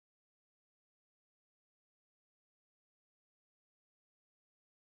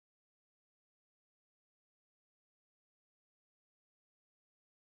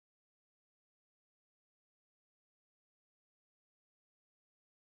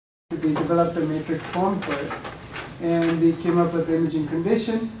we developed a matrix form for it, and we came up with the imaging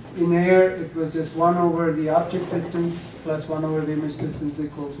condition. In air, it was just 1 over the object distance plus 1 over the image distance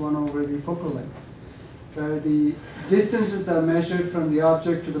equals 1 over the focal length. The distances are measured from the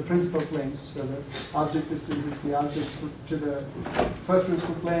object to the principal planes. So the object distance is the object to the first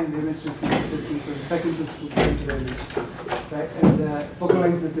principal plane, the image distance is the distance of the second principal plane to the image. Right? And the focal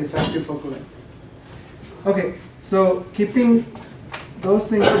length is the effective focal length. Okay, so keeping those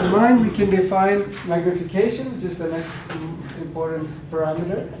things in mind, we can define magnification, which is the next important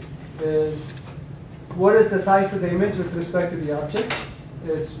parameter, is what is the size of the image with respect to the object.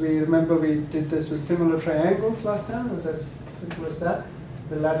 As we remember, we did this with similar triangles last time. It was as simple as that.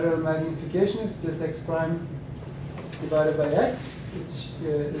 The lateral magnification is just x prime divided by x, which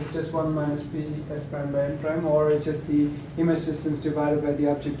is just 1 minus b s prime by n prime, or it's just the image distance divided by the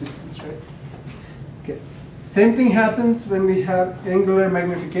object distance, right? Okay. Same thing happens when we have angular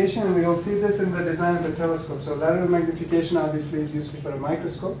magnification, and we will see this in the design of the telescope. So lateral magnification obviously is useful for a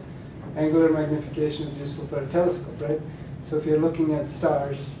microscope. Angular magnification is useful for a telescope, right? So if you're looking at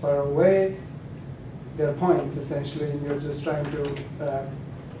stars far away, they're points essentially, and you're just trying to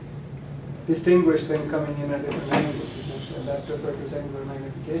distinguish them coming in at different angles essentially. And that's referred to as angular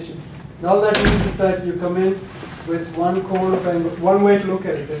magnification. And all that means is that you come in with one cone of angle. One way to look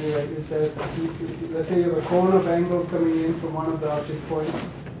at it anyway is that let's say you have a cone of angles coming in from one of the object points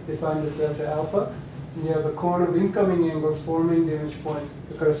defined as delta alpha, and you have a cone of incoming angles forming the image point,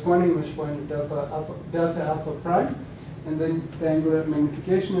 the corresponding image point of delta alpha prime. And then the angular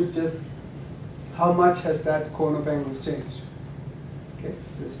magnification is just how much has that cone of angles changed. Okay,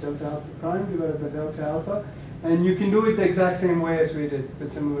 so it's delta alpha prime divided by delta alpha. And you can do it the exact same way as we did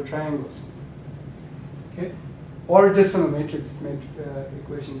with similar triangles. Okay, or just from the matrix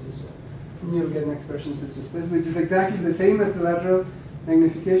equations as well. And you'll get an expression such as this, which is exactly the same as the lateral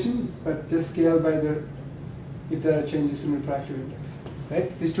magnification, but just scaled by the, if there are changes in refractive index.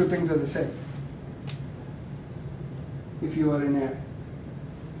 Right? These two things are the same if you are in air.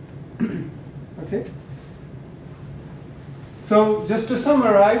 Okay? So just to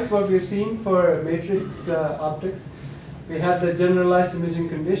summarize what we've seen for matrix optics, we had the generalized imaging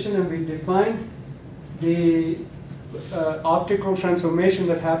condition, and we defined the optical transformation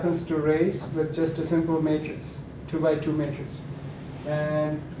that happens to rays with just a simple matrix, 2 by 2 matrix.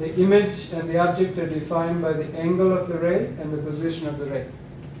 And the image and the object are defined by the angle of the ray and the position of the ray.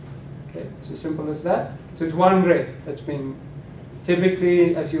 Okay, so simple as that. So it's one ray that's being,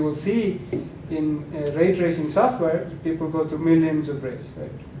 typically, as you will see in ray tracing software, people go through millions of rays,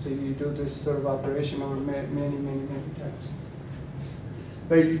 right? So you do this sort of operation over many times.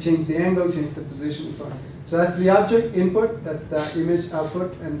 Where you change the angle, change the position, and so on. So that's the object input, that's the image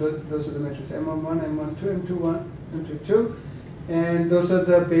output, and those are the metrics M11, M12, M21, M22. And those are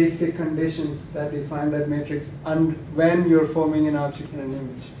the basic conditions that define that matrix when you're forming an object and an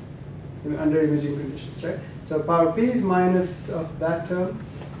image, under imaging conditions, right? So power P is minus of that term.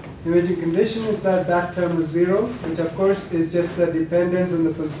 Imaging condition is that that term is 0, which of course is just the dependence on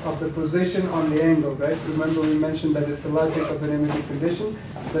of the position on the angle, right? Remember we mentioned that it's the logic of an imaging condition,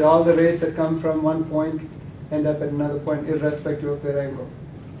 that all the rays that come from one point end up at another point irrespective of their angle.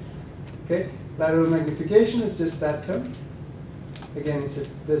 Okay, lateral magnification is just that term. Again, it's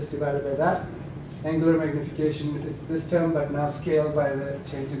just this divided by that. Angular magnification is this term, but now scaled by the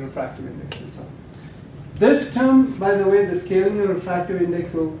change in refractive index and so on. This term, by the way, the scaling of refractive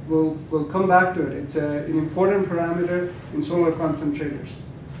index will come back to it. It's an important parameter in solar concentrators,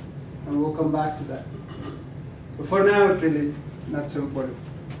 and we'll come back to that. But for now, it's really not so important.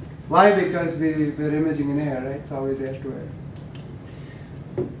 Why? Because we're imaging in air, right? It's always air to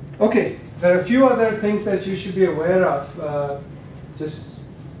air. Okay, there are a few other things that you should be aware of. Just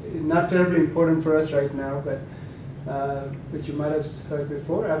not terribly important for us right now, but which you might have heard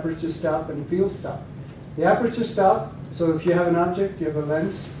before: aperture stop and field stop. The aperture stop, so if you have an object, you have a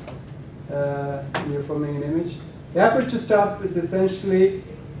lens, and you're forming an image. The aperture stop is essentially,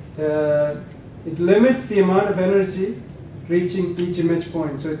 it limits the amount of energy reaching each image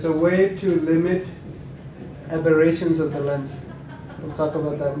point. So it's a way to limit aberrations of the lens. We'll talk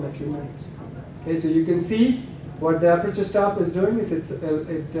about that in a few minutes. Okay, so you can see what the aperture stop is doing is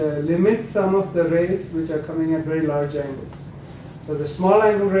it limits some of the rays which are coming at very large angles. So the small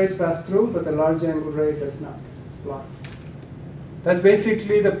angle rays pass through, but the large angle ray does not. It's blocked. That's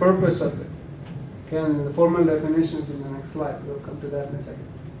basically the purpose of it. Okay, and the formal definitions in the next slide. We'll come to that in a second.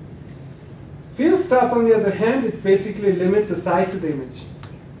 Field stop, on the other hand, it basically limits the size of the image.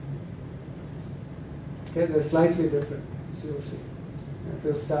 Okay, they're slightly different, as you'll see.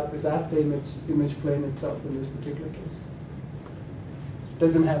 Field stop is at the image plane itself in this particular case.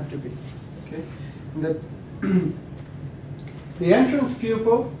 Doesn't have to be. Okay. And the entrance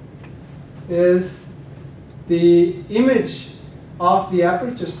pupil is the image of the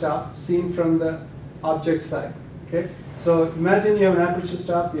aperture stop seen from the object side. Okay. So imagine you have an aperture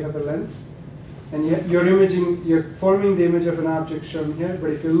stop, you have a lens, and you're forming the image of an object shown here. But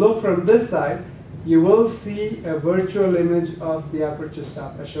if you look from this side, you will see a virtual image of the aperture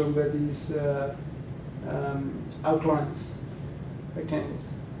stop, as shown by these outlines, rectangles,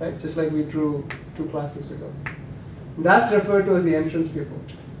 right? Just like we drew 2 classes ago. That's referred to as the entrance pupil.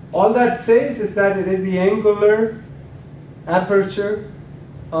 All that says is that it is the angular aperture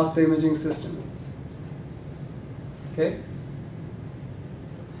of the imaging system. Okay.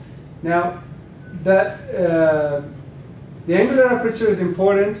 Now, the angular aperture is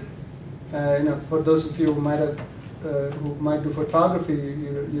important. For those of you who might do photography,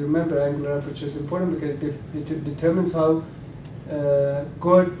 you remember angular aperture is important because it determines how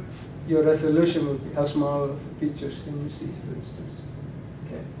good your resolution will be. How small features can you see, for instance?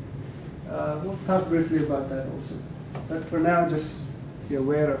 Okay. We'll talk briefly about that also. But for now, just be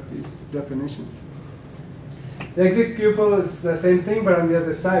aware of these definitions. The exit pupil is the same thing, but on the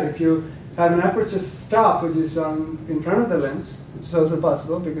other side. If you have an aperture stop, which is in front of the lens, which is also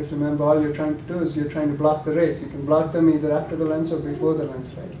possible, because remember, all you're trying to do is you're trying to block the rays. You can block them either after the lens or before the lens,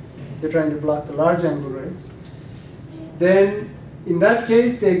 right? You're trying to block the large angle rays. Then, in that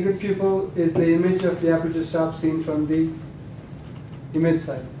case, the exit pupil is the image of the aperture stop seen from the image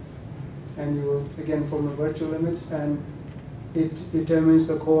side. And you will, again, form a virtual image, and it determines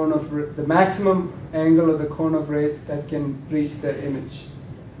the cone of the maximum angle of the cone of rays that can reach the image,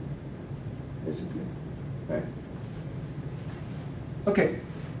 basically, right? Okay.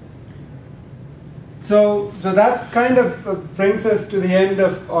 So that kind of brings us to the end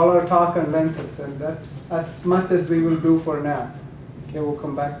of all our talk on lenses, and that's as much as we will do for now. Okay, we'll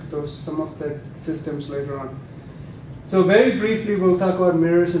come back to some of the systems later on. So very briefly, we'll talk about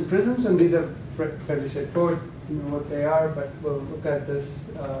mirrors and prisms, and these are fairly straightforward. You know what they are, but we'll look at this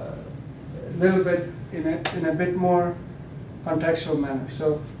a little bit in a bit more contextual manner.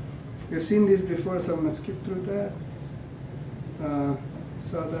 So we've seen these before, so I'm going to skip through that.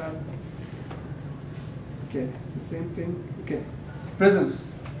 Saw that. Okay, it's the same thing. Okay,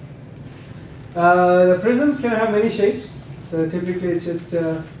 prisms. The prisms can have many shapes. So typically, it's just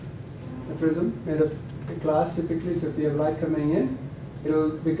a prism made of glass. Typically, so if you have light coming in,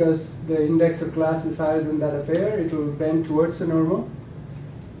 because the index of glass is higher than that of air, it will bend towards the normal.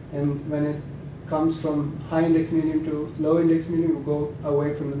 And when it comes from high index medium to low index medium, it will go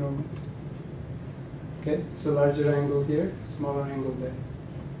away from the normal. Okay, so larger angle here, smaller angle there.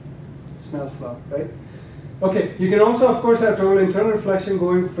 Snell's law, right? Okay, you can also, of course, have total internal reflection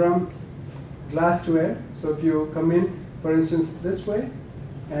going from glass to air. So if you come in, for instance, this way,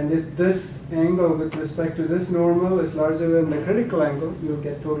 and if this angle with respect to this normal is larger than the critical angle, you'll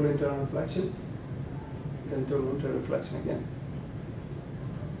get total internal reflection, then total internal reflection again.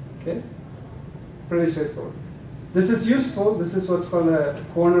 Okay? Pretty straightforward. This is useful. This is what's called a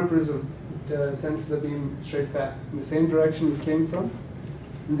corner prism. It sends the beam straight back in the same direction it came from.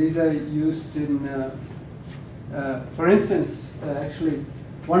 And these are used in, for instance, actually,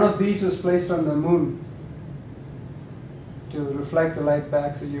 one of these was placed on the moon to reflect the light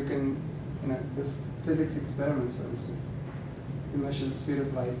back, so you can, the physics experiments, for instance, you measure the speed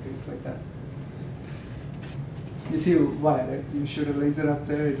of light, things like that. You see why, right? You shoot a laser up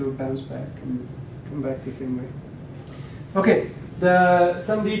there, it will bounce back and come back the same way. Okay,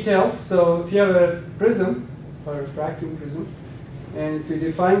 some details. So if you have a prism, or a refracting prism, and if you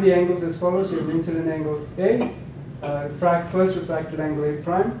define the angles as follows, you have incident angle A, first refracted angle A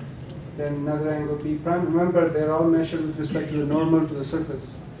prime, then another angle B prime. Remember, they're all measured with respect to the normal to the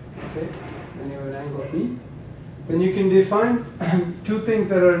surface. Okay, then you have an angle B. Then you can define two things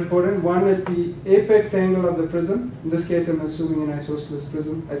that are important. One is the apex angle of the prism. In this case, I'm assuming an isosceles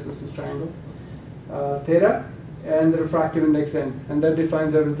prism, isosceles triangle, theta, and the refractive index n. And that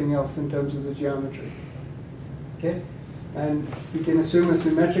defines everything else in terms of the geometry. Okay, and we can assume a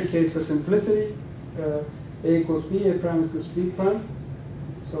symmetric case for simplicity. A equals B, A prime equals B prime.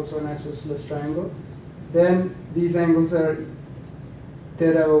 It's also an isosceles triangle. Then these angles are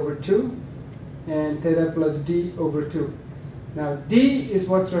theta over 2 and theta plus d over 2. Now d is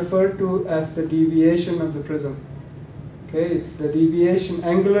what's referred to as the deviation of the prism. Okay, it's the deviation,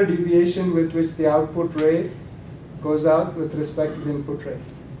 angular deviation with which the output ray goes out with respect to the input ray.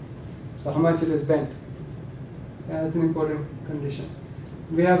 So how much it is bent. That's an important condition.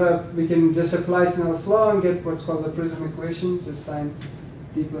 We can just apply Snell's law and get what's called the prism equation, just sine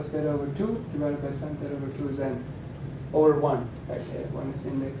d plus theta over 2 divided by sine theta over 2 is n. over 1. Right? 1 is the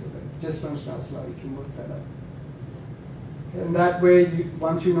index of it. Just from Snell's law, you can work that out. And that way,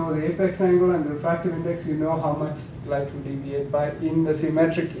 once you know the apex angle and the refractive index, you know how much light will deviate by in the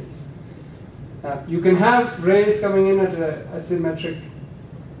symmetric case. You can have rays coming in at a asymmetric,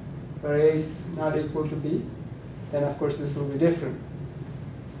 where A is not equal to B. Then, of course, this will be different.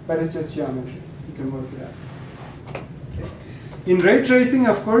 But it's just geometry. You can work it out. Okay. In ray tracing,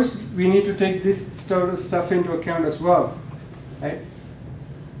 of course, we need to take this sort of stuff into account as well, right?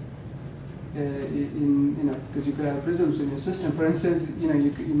 Because you could have prisms in your system. For instance, you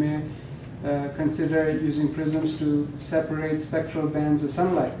may consider using prisms to separate spectral bands of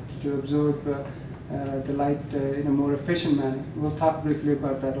sunlight to absorb the light in a more efficient manner. We'll talk briefly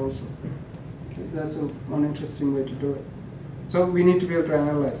about that also. Okay, that's one interesting way to do it. So we need to be able to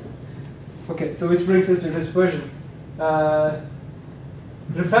analyze it. Okay, so which brings us to dispersion.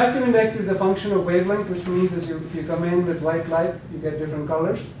 Refractive index is a function of wavelength, which means if you come in with white light, you get different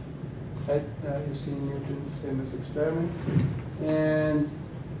colors. Right? You've seen Newton's famous experiment. And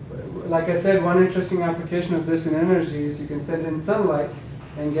like I said, one interesting application of this in energy is you can send in sunlight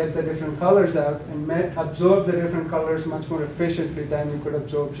and get the different colors out and absorb the different colors much more efficiently than you could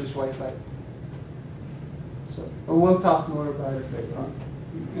absorb just white light. So we'll talk more about it later on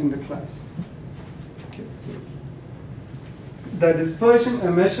in the class. Okay, so the dispersion, a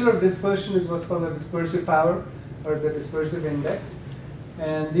measure of dispersion is what's called the dispersive power or the dispersive index.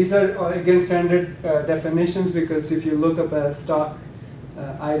 And these are, again, standard definitions, because if you look up a stock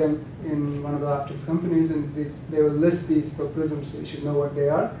item in one of the optics companies, and they will list these for prisms, so you should know what they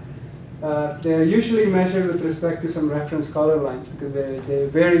are. They are usually measured with respect to some reference color lines, because they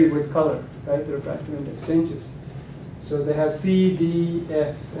vary with color, right? The refractive index changes. So they have C, D,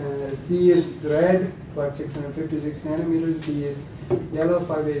 F. C is red, about 656 nanometers. D is yellow,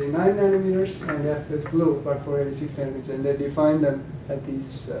 589 nanometers. And F is blue, about 486 nanometers. And they define them at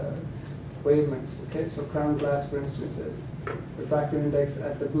these wavelengths. Okay, so crown glass, for instance, has refractive index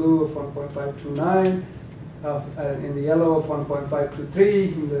at the blue of 1.529, in the yellow of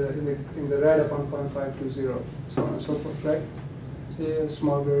 1.523, in the red of 1.520, so on and so forth, right? So you have a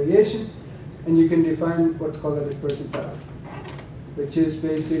small variation. And you can define what's called the dispersive power, which is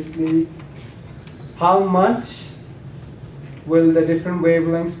basically how much will the different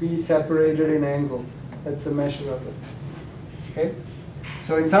wavelengths be separated in angle. That's the measure of it. Okay?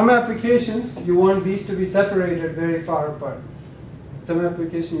 So in some applications, you want these to be separated very far apart. In some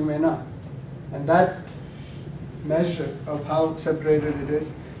application, you may not. And that measure of how separated it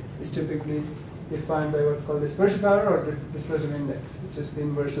is typically defined by what's called dispersive power or dispersive index. It's just the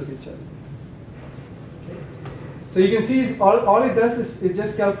inverse of each other. So you can see all it does is it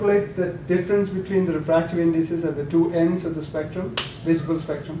just calculates the difference between the refractive indices at the two ends of the spectrum, visible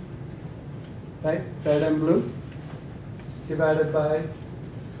spectrum, right? Red and blue, divided by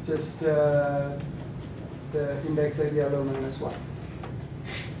just the index at yellow minus 1.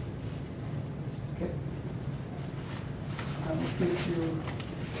 Okay. I'll give you.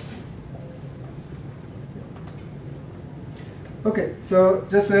 Okay, so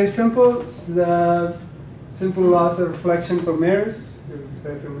just very simple. The simple laws of reflection for mirrors. You're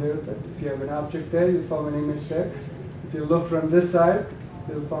very familiar with it. If you have an object there, you form an image there. If you look from this side,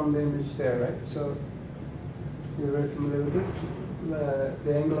 you'll form the image there, right? So you're very familiar with this.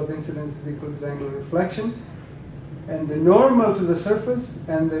 The angle of incidence is equal to the angle of reflection. And the normal to the surface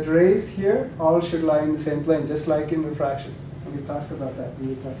and the rays here all should lie in the same plane, just like in refraction. And we talked about that when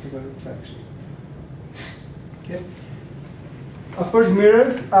we talked about refraction. Okay. Of course,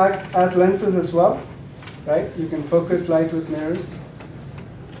 mirrors act as lenses as well. Right? You can focus light with mirrors.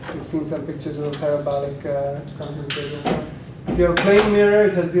 You've seen some pictures of a parabolic concentration. If you have a plane mirror,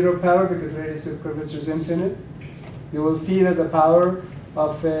 it has zero power because radius of curvature is infinite. You will see that the power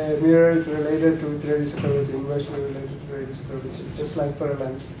of a mirror is related to its radius of curvature, inversely related to radius of curvature, just like for a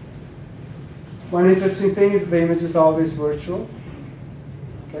lens. One interesting thing is the image is always virtual,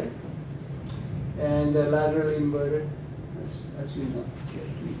 okay, and laterally inverted, as we know. Okay.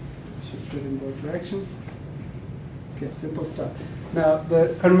 Shifted in both directions. Okay, simple stuff. Now,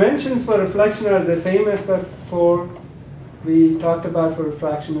 the conventions for reflection are the same as the four we talked about for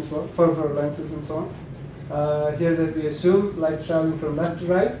refraction as well, for lenses and so on. Here that we assume light's traveling from left to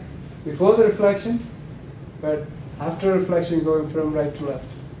right before the reflection, but after reflection going from right to left.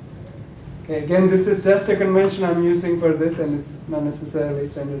 Okay, again, this is just a convention I'm using for this, and it's not necessarily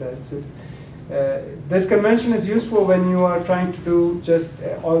standardized. Just this convention is useful when you are trying to do just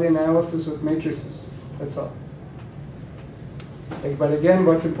all the analysis with matrices. That's all. But again,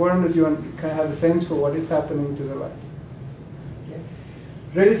 what's important is you kind of have a sense for what is happening to the light. Okay.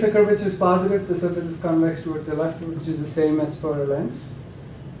 Radius of curvature is positive, the surface is convex towards the left, which is the same as for a lens.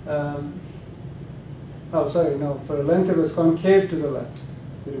 Oh, sorry, no, for a lens it was concave to the left,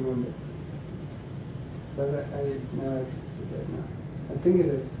 if you remember. So now I forget now. I think it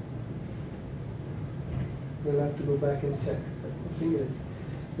is. We'll have to go back and check, but I think it is.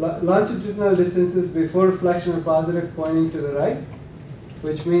 Longitudinal distances before reflection are positive, pointing to the right,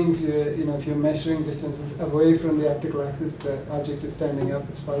 which means if you're measuring distances away from the optical axis, the object is standing up,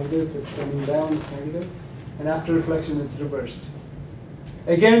 it's positive. If it's standing down, it's negative. And after reflection, it's reversed.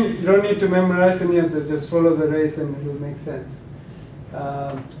 Again, you don't need to memorize any of this. Just follow the rays, and it will make sense.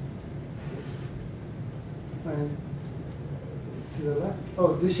 And to the left.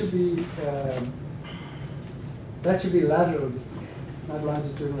 Oh, this should be. That should be lateral distances, not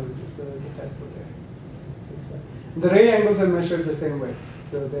longitudinal distances. So there's a typo there. The ray angles are measured the same way.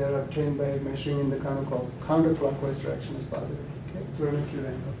 So they are obtained by measuring in the counterclockwise direction as positive. Okay, through an acute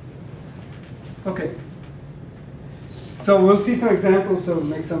angle. Okay. So we'll see some examples to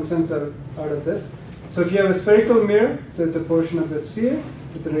make some sense out of this. So if you have a spherical mirror, so it's a portion of the sphere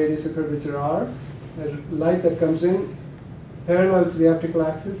with the radius of curvature r, the light that comes in parallel to the optical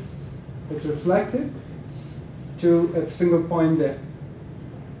axis is reflected to a single point there.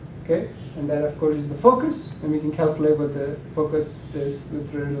 Okay, and that of course is the focus, and we can calculate what the focus is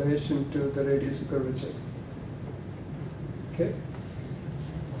with relation to the radius of curvature. Okay,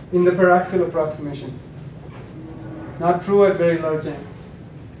 in the paraxial approximation. Not true at very large angles.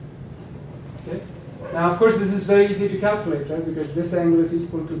 Okay, now of course this is very easy to calculate, right? Because this angle is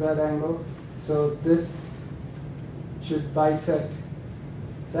equal to that angle, so this should bisect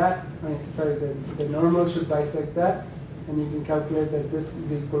that. The normal should bisect that. And you can calculate that this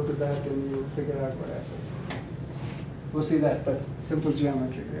is equal to that, and you figure out what f is. We'll see that, but simple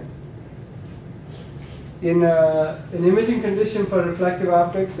geometry, right? In an imaging condition for reflective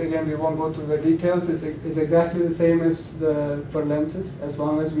optics, again, we won't go through the details, is exactly the same as for lenses, as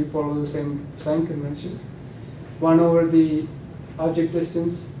long as we follow the same sign convention. 1 over the object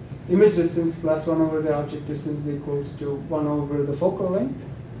distance, image distance plus 1 over the object distance equals to 1 over the focal length.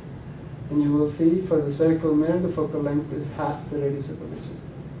 And you will see for the spherical mirror, the focal length is half the radius of curvature.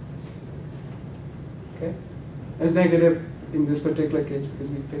 Okay? It's negative in this particular case because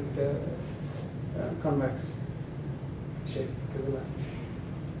we picked a convex shape to the left.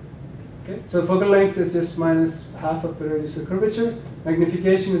 Okay? So focal length is just minus half of the radius of curvature.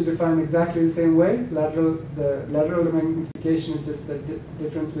 Magnification is defined exactly the same way. The lateral magnification is just the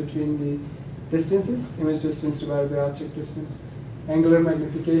difference between the distances, image distance divided by object distance. Angular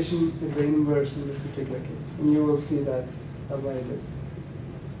magnification is the inverse in this particular case, and you will see that why it is.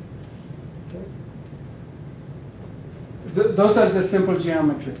 Okay. So those are just simple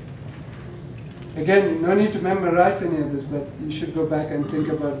geometry. Again, no need to memorize any of this, but you should go back and think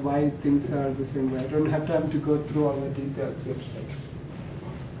about why things are the same way. I don't have time to go through all the details here.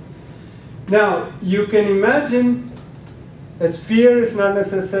 Now, you can imagine a sphere is not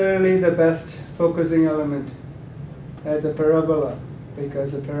necessarily the best focusing element as a parabola,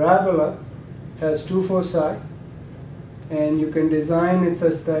 because a parabola has 2 foci, and you can design it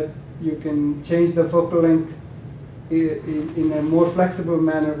such that you can change the focal length in a more flexible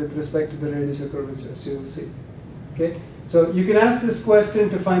manner with respect to the radius of curvature, so you'll see. Okay? So you can ask this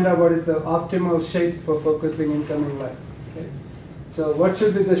question to find out what is the optimal shape for focusing incoming light. Okay? So what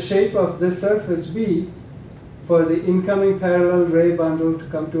should be the shape of this surface be for the incoming parallel ray bundle to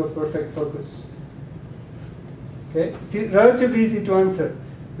come to a perfect focus? Okay? It's relatively easy to answer,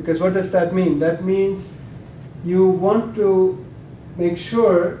 because what does that mean? That means you want to make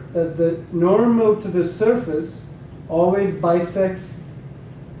sure that the normal to the surface always bisects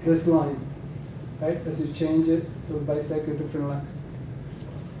this line, right? As you change it, it will bisect a different line.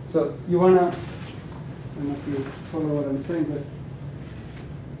 So you want to, I don't know if you follow what I'm saying, but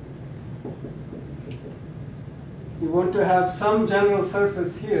you want to have some general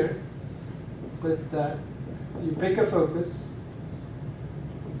surface here such that you pick a focus,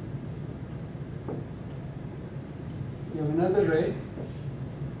 you have another ray,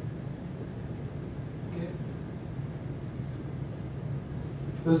 okay.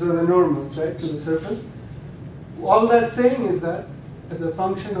 Those are the normals, right, to the surface. All that's saying is that as a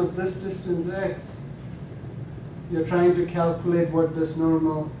function of this distance x, you're trying to calculate what this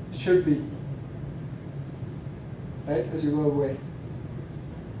normal should be, right, as you go away.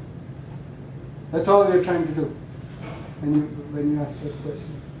 That's all you're trying to do when you ask that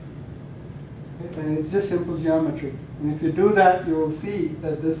question. Okay? And it's just simple geometry. And if you do that, you will see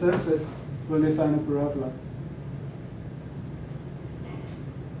that this surface will define a parabola.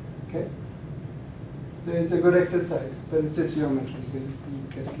 Okay? So it's a good exercise, but it's just geometry, so you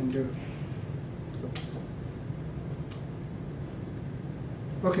guys can do it. Oops.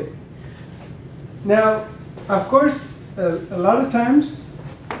 Okay. Now, of course, a lot of times,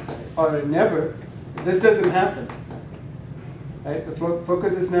 or never, this doesn't happen. Right? The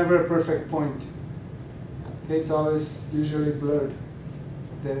focus is never a perfect point. Okay, it's always usually blurred.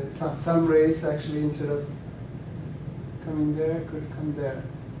 Some rays actually, instead of coming there, could come there,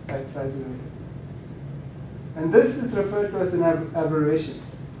 right sides of it. And this is referred to as an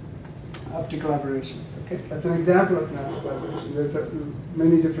aberrations, optical aberrations. Okay, that's an example of an optical aberration. There's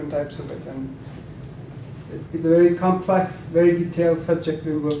many different types of it, and it's a very complex, very detailed subject.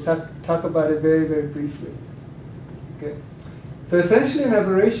 We will talk about it very, very briefly. Okay, so essentially, an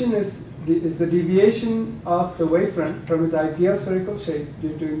aberration is the deviation of the wavefront from its ideal spherical shape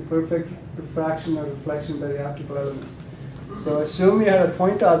due to imperfect refraction or reflection by the optical elements. So assume you had a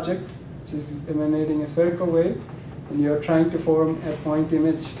point object which is emanating a spherical wave, and you're trying to form a point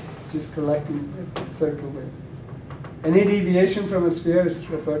image which is collecting a spherical wave. Any deviation from a sphere is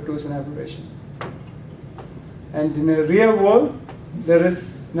referred to as an aberration. And in a real world,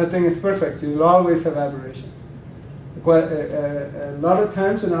 nothing is perfect, so you'll always have aberrations. A lot of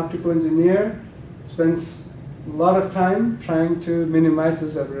times an optical engineer spends a lot of time trying to minimize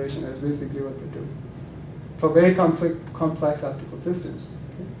those aberrations. That's basically what they do for very complex optical systems.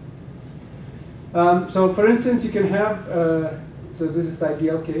 Okay? So for instance, you can have, so this is the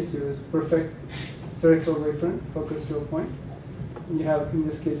ideal case, you have a perfect spherical wavefront focused to a point. And you have, in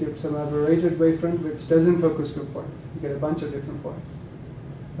this case, you have some aberrated wavefront which doesn't focus to a point. You get a bunch of different points.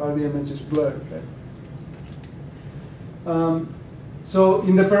 All the image is blurred, right? So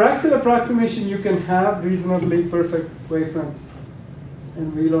in the paraxial approximation, you can have reasonably perfect wavefronts,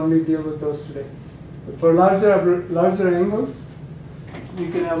 and we'll only deal with those today. But for larger angles,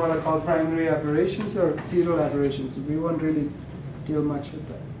 you can have what are called primary aberrations or serial aberrations. We won't really deal much with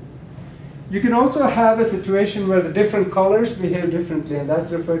that. You can also have a situation where the different colors behave differently, and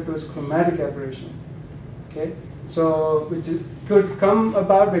that's referred to as chromatic aberration. Okay? So, which could come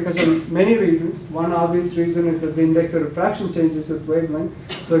about because of many reasons. One obvious reason is that the index of refraction changes with wavelength.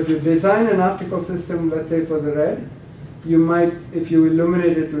 So if you design an optical system, let's say for the red, you might, if you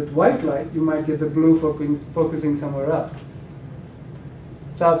illuminate it with white light, you might get the blue focusing somewhere else.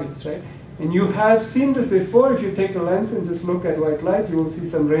 It's obvious, right? And you have seen this before. If you take a lens and just look at white light, you will see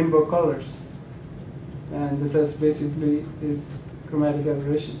some rainbow colors. And this is basically is chromatic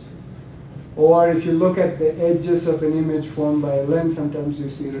aberration. Or if you look at the edges of an image formed by a lens, sometimes you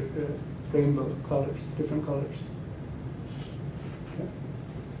see rainbow colors, different colors. Okay.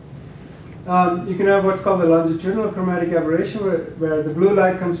 You can have what's called the longitudinal chromatic aberration, where the blue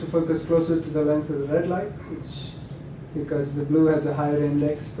light comes to focus closer to the lens of the red light, because the blue has a higher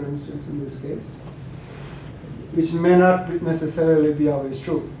index, for instance, in this case, which may not necessarily be always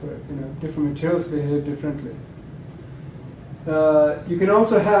true. But, different materials behave differently. You can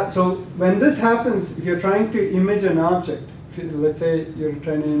also have, so when this happens, if you're trying to image an object, let's say you're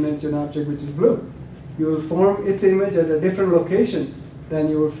trying to image an object which is blue, you will form its image at a different location than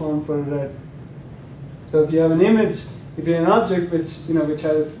you will form for red. So if you have an image, if you have an object which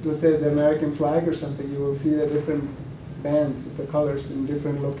has, let's say, the American flag or something, you will see the different bands of the colors in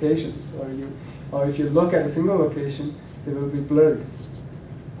different locations. Or if you look at a single location, they will be blurred.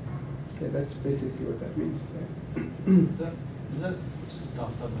 Okay, that's basically what that means. Right? Is that just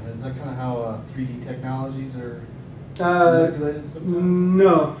off the top of my head? Is that kind of how 3D technologies are manipulated sometimes?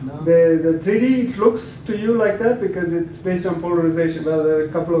 No. The 3D looks to you like that because it's based on polarization. Well, there are a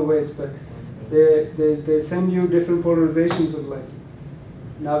couple of ways, but they send you different polarizations of light.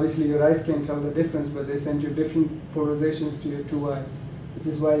 And obviously your eyes can't tell the difference, but they send you different polarizations to your two eyes, which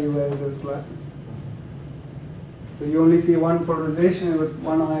is why you wear those glasses. So you only see one polarization with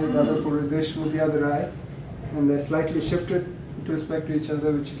one eye, the other polarization with the other eye, and they're slightly shifted with respect to each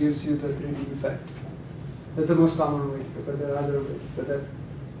other, which gives you the 3D effect. That's the most common way, but there are other ways. But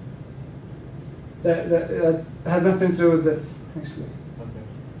that has nothing to do with this, actually. Okay.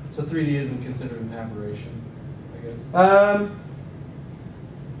 So 3D isn't considered an aberration, I guess?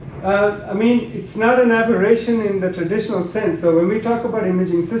 I mean, it's not an aberration in the traditional sense. So when we talk about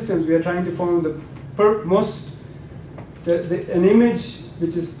imaging systems, we are trying to form an image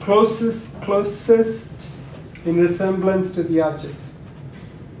which is closest in resemblance to the object.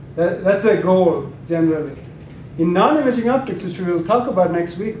 That's a goal, generally. In non-imaging optics, which we will talk about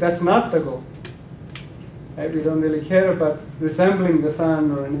next week, that's not the goal. Right? We don't really care about resembling the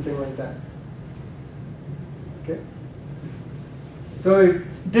sun or anything like that. Okay? So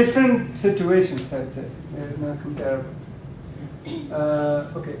different situations, I'd say. They're not comparable.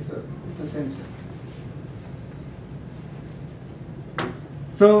 Okay, so it's the same thing.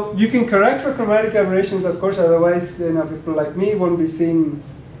 So you can correct for chromatic aberrations, of course, otherwise people like me won't be seeing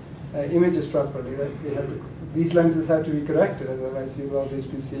images properly. Right? These lenses have to be corrected, otherwise you will always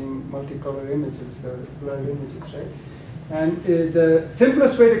be seeing multicolor images, blurred images, right? And the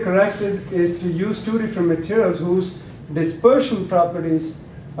simplest way to correct is to use two different materials whose dispersion properties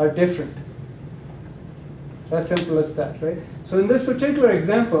are different. As simple as that, right? So in this particular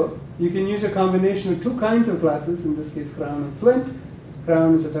example, you can use a combination of two kinds of glasses, in this case crown and flint.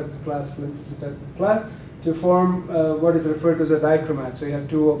 Crown is a type of glass, flint is a type of glass, to form what is referred to as a dichromat. So you have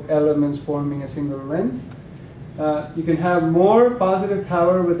two elements forming a single lens. You can have more positive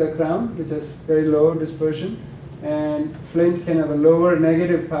power with the crown, which has very low dispersion, and flint can have a lower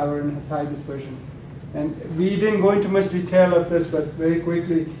negative power and has high dispersion. And we didn't go into much detail of this, but very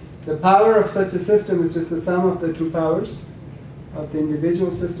quickly, the power of such a system is just the sum of the two powers of the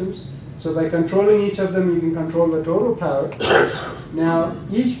individual systems. So by controlling each of them, you can control the total power. Now,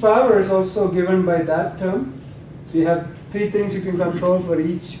 each power is also given by that term. So you have three things you can control for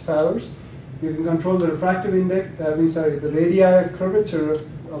each powers. You can control the refractive index, the radii of curvature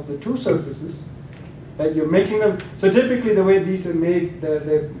of the two surfaces. That you're making them. So typically, the way these are made,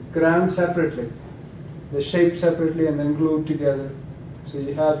 they're ground separately, the shape separately, and then glued together. So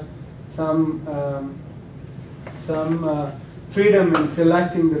you have some freedom in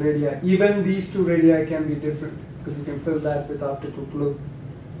selecting the radii. Even these two radii can be different because you can fill that with optical glue.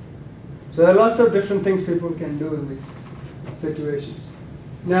 So there are lots of different things people can do in these situations.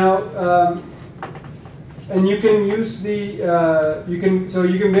 Now, and you can use the you can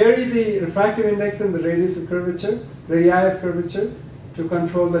vary the refractive index and the radius of curvature, radii of curvature, to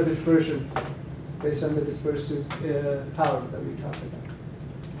control the dispersion based on the dispersive power that we talked about.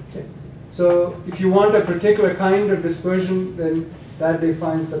 Okay. So if you want a particular kind of dispersion, then that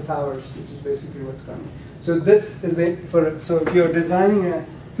defines the powers, which is basically what's coming. So this is so if you're designing a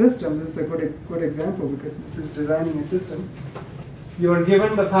system, this is a good example because this is designing a system. You are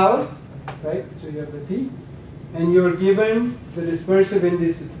given the power, right? So you have the P, and you are given the dispersive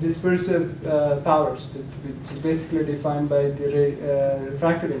powers, which is basically defined by the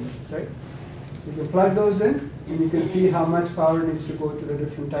refractive index, right? So you can plug those in, and you can see how much power needs to go to the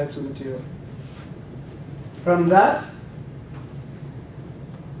different types of material. From that,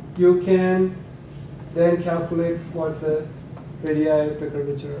 you can then calculate what the radii of the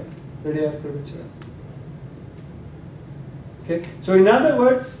curvature are, radii of curvature. Okay. So in other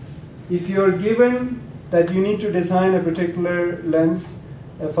words, if you're given that you need to design a particular lens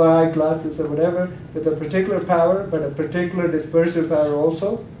for eyeglasses or whatever with a particular power, but a particular dispersive power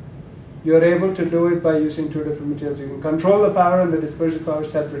also, you're able to do it by using two different materials. You can control the power and the dispersive power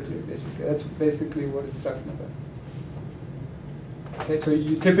separately, basically. That's basically what it's talking about. Okay, so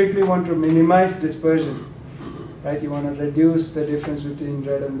you typically want to minimize dispersion, right? You want to reduce the difference between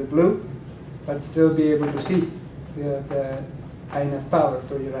red and the blue, but still be able to see. So you have the high enough power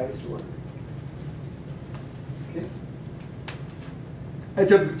for your eyes to work. Okay.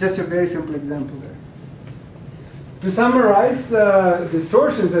 It's just a very simple example there. To summarize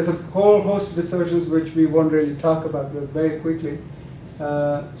distortions, there's a whole host of distortions which we won't really talk about, but very quickly.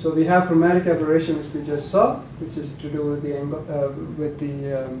 So we have chromatic aberration, which we just saw, which is to do with the angle, with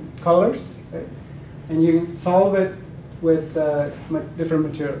the colors, right? And you can solve it with different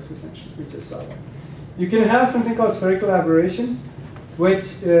materials, essentially. We just saw that. You can have something called spherical aberration,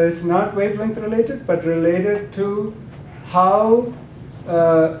 which is not wavelength related, but related to how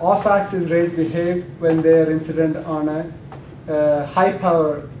off-axis rays behave when they are incident on a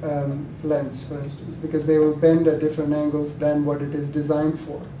high-power lens, for instance, because they will bend at different angles than what it is designed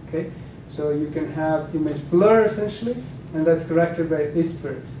for. Okay, so you can have image blur essentially, and that's corrected by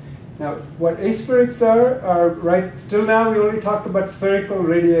aspherics. Now, what aspherics are right. Still now we only talked about spherical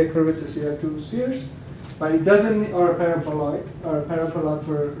radii curvature. So you have two spheres, but it doesn't, or a paraboloid, or a parabola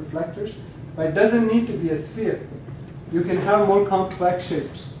for reflectors, but it doesn't need to be a sphere. You can have more complex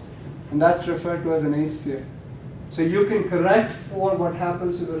shapes, and that's referred to as an A-sphere. So you can correct for what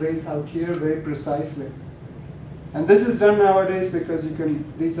happens to the rays out here very precisely. And this is done nowadays because you can,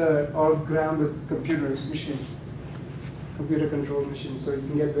 these are all ground with computers, machines, computer-controlled machines, so you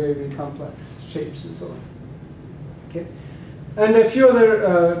can get very, very complex shapes and so on. Okay, and a few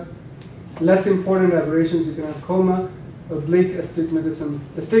other less important aberrations. You can have coma, oblique astigmatism.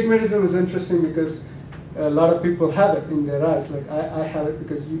 Astigmatism is interesting because a lot of people have it in their eyes. Like I have it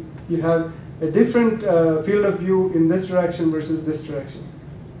because you have a different field of view in this direction versus this direction.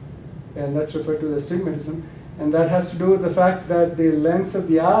 And that's referred to as astigmatism. And that has to do with the fact that the lens of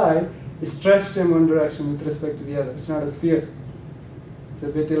the eye is stretched in one direction with respect to the other. It's not a sphere. It's a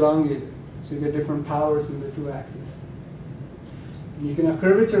bit elongated. So you get different powers in the two axes. And you can have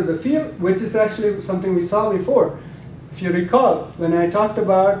curvature of the field, which is actually something we saw before. If you recall, when I talked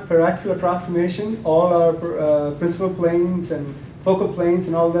about paraxial approximation, all our principal planes and focal planes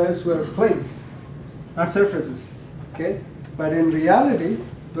and all those were planes, not surfaces. Okay? But in reality,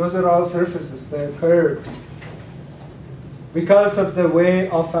 those are all surfaces. They're curved because of the way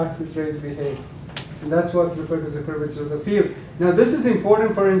off-axis rays behave. And that's what's referred to as the curvature of the field. Now, this is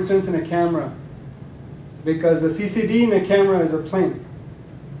important, for instance, in a camera, because the CCD in a camera is a plane.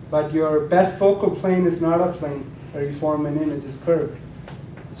 But your best focal plane is not a plane, where you form an image is curved.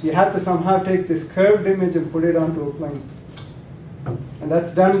 So you have to somehow take this curved image and put it onto a plane. And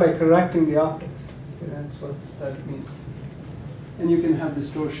that's done by correcting the optics. Okay, that's what that means. And you can have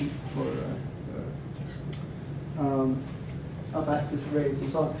distortion for off-axis rays and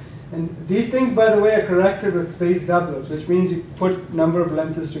so on. And these things, by the way, are corrected with space doublets, which means you put number of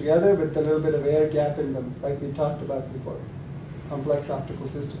lenses together with a little bit of air gap in them, like we talked about before. Complex optical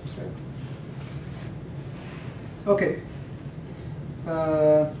systems, right? Okay.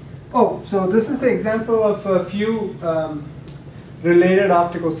 So this is the example of a few related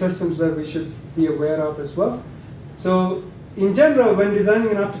optical systems that we should be aware of as well. So in general, when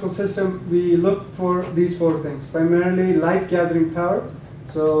designing an optical system, we look for these four things. Primarily light gathering power.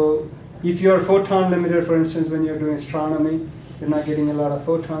 So if you're a photon limiter, for instance, when you're doing astronomy, you're not getting a lot of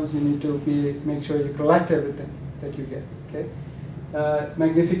photons, you need to make sure you collect everything that you get. Okay?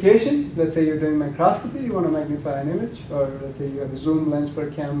 Magnification, let's say you're doing microscopy, you want to magnify an image, or let's say you have a zoom lens for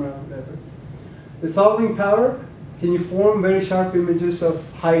a camera, or whatever. The solving power, can you form very sharp images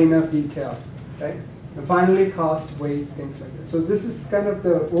of high enough detail, right? And finally, cost, weight, things like that. So this is kind of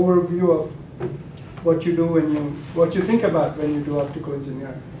the overview of what you do what you think about when you do optical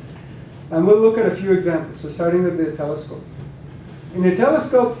engineering. And we'll look at a few examples. So starting with the telescope. In a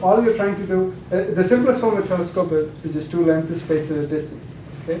telescope, all you're trying to do, the simplest form of telescope is just two lenses spaced at a distance.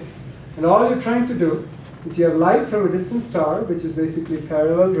 Okay? And all you're trying to do is you have light from a distant star, which is basically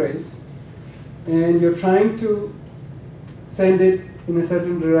parallel rays, and you're trying to send it in a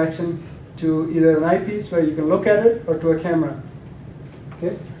certain direction to either an eyepiece where you can look at it or to a camera.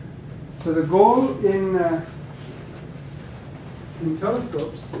 Okay? So the goal in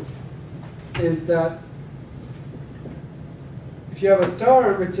telescopes is that if you have a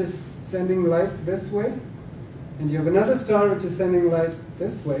star which is sending light this way, and you have another star which is sending light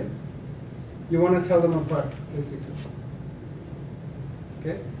this way, you want to tell them apart, basically.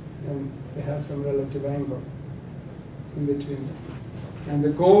 Okay? And they have some relative angle in between them. And the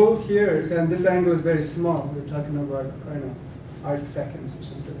goal here is, and this angle is very small, we're talking about, I don't know, arc seconds or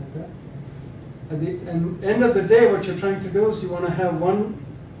something like that. At the end of the day, what you're trying to do is you want to have one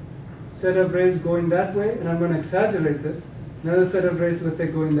set of rays going that way, and I'm going to exaggerate this. Another set of rays, let's say,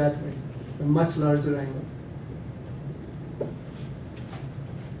 going that way, a much larger angle.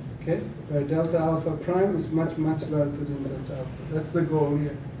 Okay, where delta alpha prime is much, much larger than delta alpha. That's the goal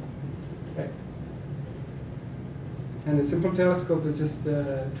here. Okay. And a simple telescope is just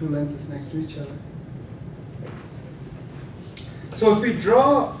two lenses next to each other. Like this. So if we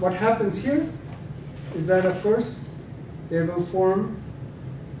draw, what happens here is that, of course, they will form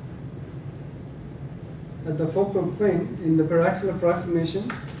at the focal plane in the paraxial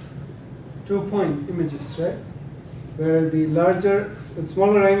approximation 2 point images, right? Where the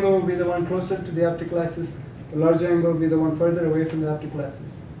smaller angle will be the one closer to the optical axis, the larger angle will be the one further away from the optical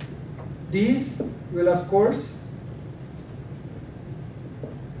axis. These will, of course,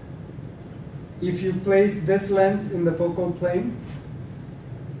 if you place this lens in the focal plane,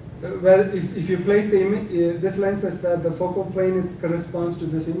 if you place this lens such that the focal plane corresponds to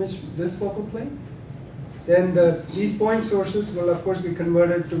this image, this focal plane, then these point sources will, of course, be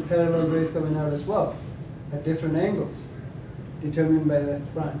converted to parallel rays coming out as well at different angles, determined by f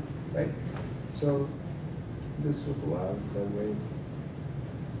prime, right? So this will go out that way.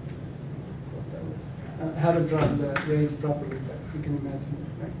 I haven't drawn the rays properly, but you can imagine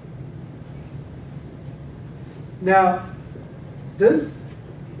it, right? Now, this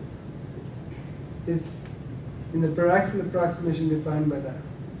is in the paraxial approximation defined by that.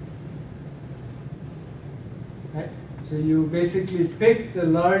 Right? So you basically pick the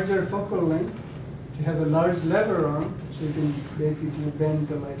larger focal length to have a large lever arm, so you can basically bend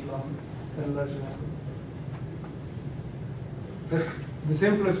the light long at a larger angle. That's the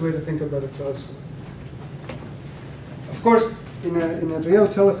simplest way to think about a telescope. Of course, in a real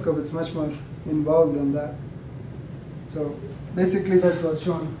telescope, it's much more involved than that. So basically, that's what's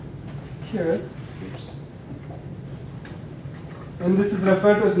shown here. And this is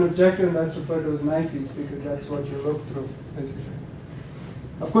referred to as an objective, and that's referred to as an eyepiece, because that's what you look through, basically.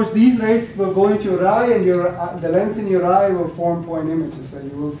 Of course, these rays will go into your eye, and the lens in your eye will form point images, so you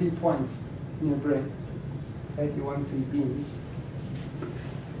will see points in your brain. Right? You won't see beams.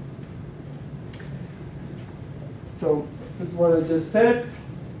 So this is what I just said.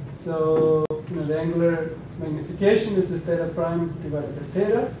 So the angular magnification is just theta prime divided by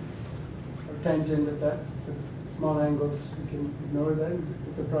theta, or tangent of that. The small angles, we can ignore that.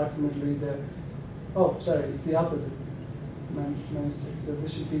 It's approximately the, oh, sorry, it's the opposite. Minus 6. So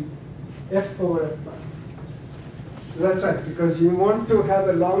this should be f over f prime. So that's right, because you want to have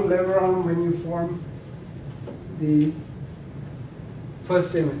a long lever arm when you form the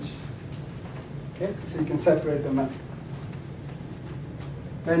first image. Okay, so you can separate them out.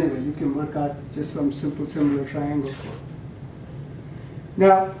 Anyway, you can work out just from simple similar triangles.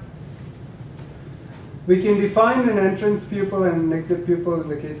 Now, we can define an entrance pupil and an exit pupil in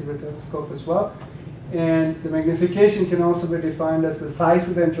the case of a telescope as well. And the magnification can also be defined as the size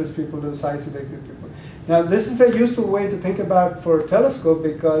of the entrance pupil to the size of the exit pupil. Now, this is a useful way to think about for a telescope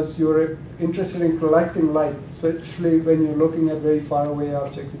because you're interested in collecting light, especially when you're looking at very far away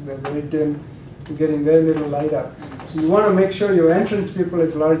objects. They're very dim, you're getting very little light out. So you want to make sure your entrance pupil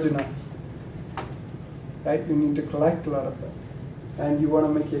is large enough. Right? You need to collect a lot of that. And you want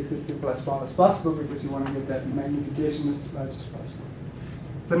to make your exit pupil as small as possible because you want to get that magnification as large as possible.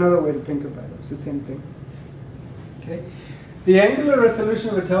 It's another way to think about it. It's the same thing. Okay. The angular resolution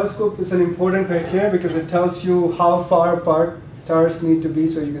of a telescope is an important criteria because it tells you how far apart stars need to be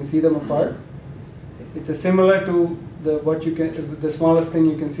so you can see them apart. It's similar to the smallest thing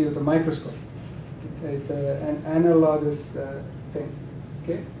you can see with a microscope. It's an analogous thing.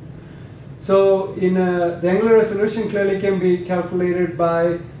 Okay. So the angular resolution clearly can be calculated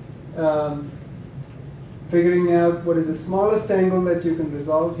by figuring out what is the smallest angle that you can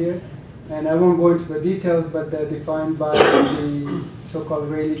resolve here. And I won't go into the details, but they're defined by the so-called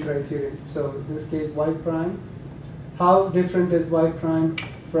Rayleigh criterion. So in this case, y prime. How different is y prime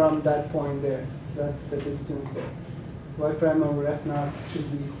from that point there? So that's the distance there. So y prime over f naught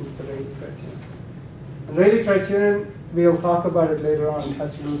should be equal to the Rayleigh criterion. And Rayleigh criterion, we'll talk about it later on. It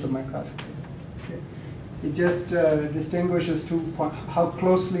has to do with the microscopy. Okay. It just distinguishes how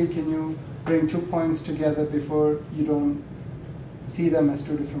closely can you bring 2 points together before you don't see them as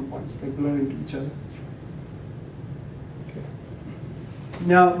 2 different points. They blur into each other. Okay.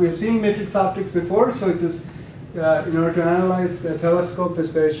 Now, we've seen matrix optics before, so it's just, in order to analyze a telescope is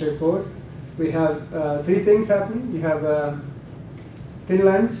very straightforward. We have 3 things happening. You have a thin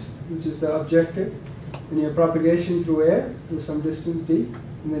lens, which is the objective, and you have propagation through air, through some distance d,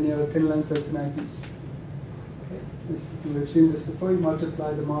 and then you have a thin lens that's an eyepiece. Okay. We've seen this before. You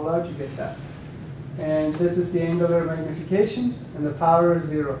multiply them all out, you get that. And this is the angular magnification, and the power is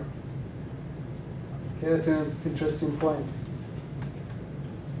 0. Okay, that's an interesting point.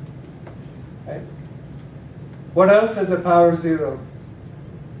 Right? What else has a power 0?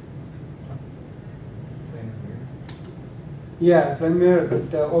 Yeah, plane mirror,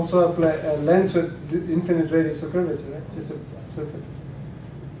 but also a lens with infinite radius of curvature, right? Just a surface.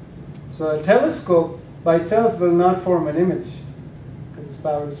 So a telescope by itself will not form an image because its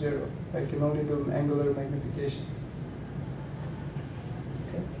power is 0. I can only do an angular magnification.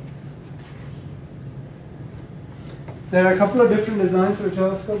 Okay. There are a couple of different designs for a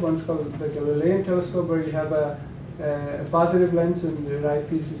telescope. One's called the Galilean telescope, where you have a positive lens and the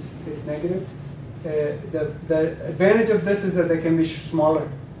eyepiece is negative. The advantage of this is that they can be smaller,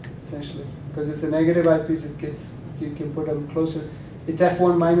 essentially, because it's a negative eyepiece. You can put them closer. It's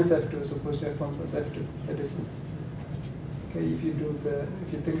f1 minus f2 as opposed to f1 plus f2, the distance. Okay, if you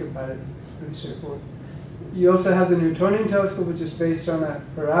think about it, it's pretty straightforward. You also have the Newtonian telescope, which is based on a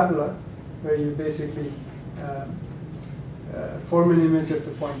parabola, where you basically form an image of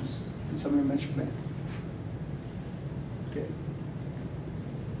the points in some image plane. Okay.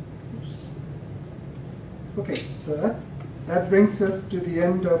 Okay, so that brings us to the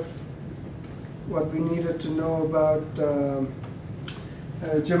end of what we needed to know about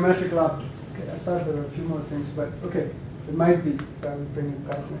geometrical optics. Okay, I thought there were a few more things, but okay. It might be, so I'll bring it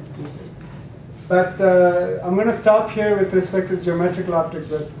back next Tuesday. But I'm going to stop here with respect to geometrical optics,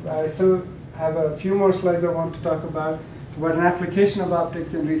 but I still have a few more slides I want to talk about an application of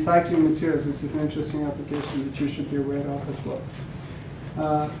optics in recycling materials, which is an interesting application which you should be aware of as well.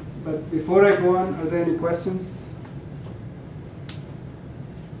 But before I go on, are there any questions?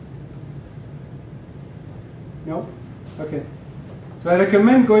 No? Okay. So I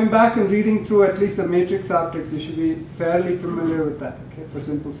recommend going back and reading through at least the matrix optics. You should be fairly familiar with that, okay, for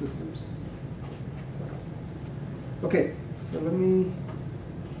simple systems. Okay, so let me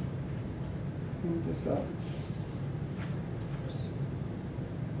clean this up.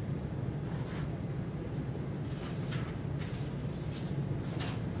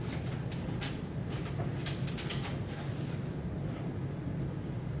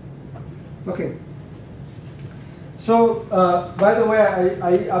 Okay. So, by the way,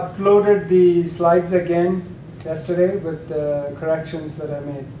 I uploaded the slides again yesterday with the corrections that I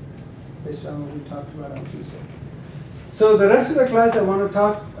made based on what we talked about on Tuesday. So the rest of the class I want to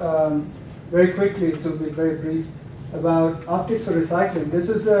talk very quickly, so it'll be very brief, about optics for recycling. This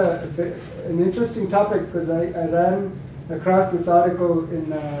is an interesting topic because I ran across this article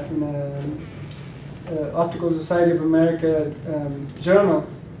in Optical Society of America journal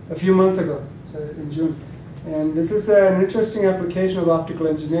a few months ago, so in June. And this is an interesting application of optical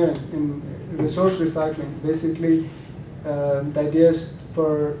engineering in resource recycling. Basically, the idea is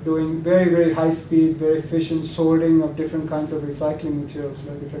for doing very, very high speed, very efficient sorting of different kinds of recycling materials,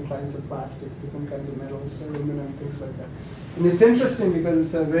 like different kinds of plastics, different kinds of metals, aluminum, things like that. And it's interesting because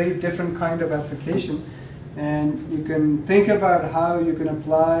it's a very different kind of application. And you can think about how you can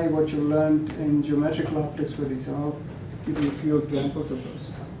apply what you learned in geometrical optics for these. And I'll give you a few examples of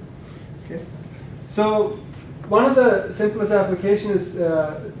those. Okay. So one of the simplest applications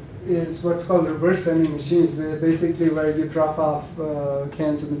is what's called reverse vending machines, basically where you drop off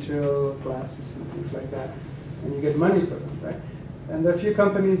cans of material, glasses, and things like that, and you get money for them, right? And there are a few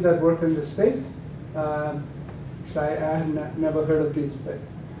companies that work in this space. So I have never heard of these, but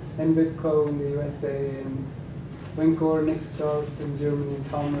Envitco in the USA, and Wincor, Nixdorf in Germany, and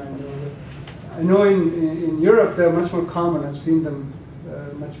Talmer. I know in Europe they're much more common. I've seen them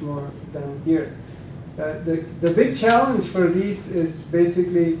much more down here. The big challenge for these is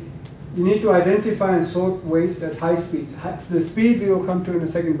basically you need to identify and sort waste at high speeds. The speed we will come to in a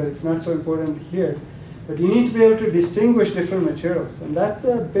second, but it's not so important here. But you need to be able to distinguish different materials, and that's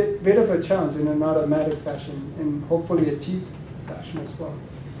a bit of a challenge in an automatic fashion, and hopefully a cheap fashion as well.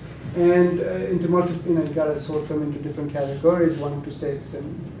 And you got to sort them into different categories, 1 to 6,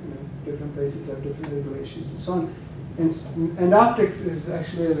 and different places have different regulations and so on. And optics is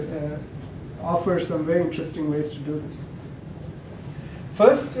actually offers some very interesting ways to do this.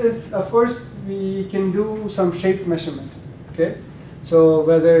 First is, of course, we can do some shape measurement. Okay, so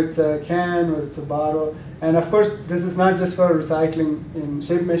whether it's a can or it's a bottle, and of course this is not just for recycling. In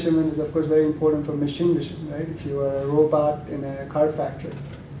shape measurement is of course very important for machine vision, right? If you are a robot in a car factory,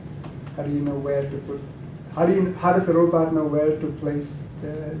 how do you know where to put? How does a robot know where to place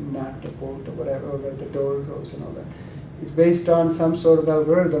the nut or bolt or whatever, or where the door goes and all that? It's based on some sort of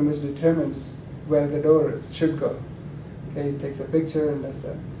algorithm which determines where the door should go. Okay, it takes a picture and does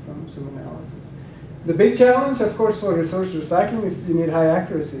some analysis. The big challenge, of course, for resource recycling is you need high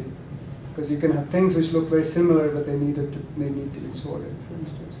accuracy, because you can have things which look very similar, but they need to be sorted, for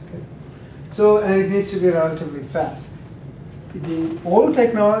instance. Okay, so and it needs to be relatively fast. The old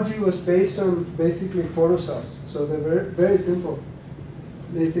technology was based on basically photocells, so they're very, very simple.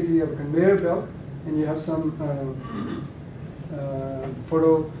 Basically, you have a conveyor belt, and you have some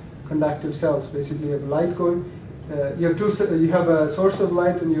photoconductive cells. Basically, you have light going. You have a source of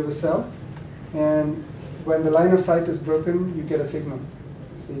light and you have a cell, and when the line of sight is broken, you get a signal.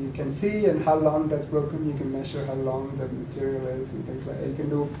 So you can see and how long that's broken. You can measure how long the material is and things like that. You can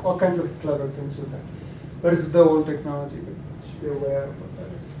do all kinds of clever things with that. But it's the old technology, but you should be aware of what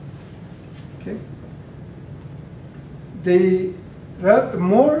that is. Okay. The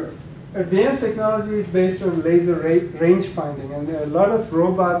more advanced technology is based on laser range finding, and a lot of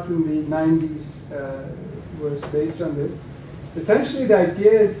robots in the 90s was based on this. Essentially, the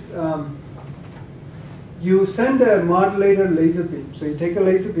idea is you send a modulator laser beam. So you take a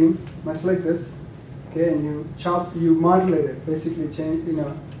laser beam, much like this, okay, and you modulate it, basically change,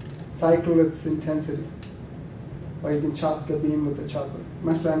 cycle its intensity. Or you can chop the beam with a chopper,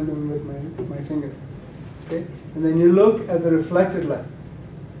 much like I'm doing with my finger. Okay, and then you look at the reflected light.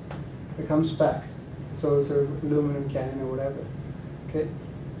 It comes back. So it's an aluminum can or whatever. Okay.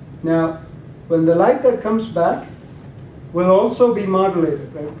 Now, when the light that comes back will also be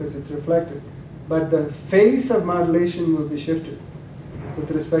modulated, right, because it's reflected, but the phase of modulation will be shifted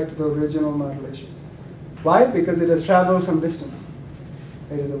with respect to the original modulation. Why? Because it has traveled some distance.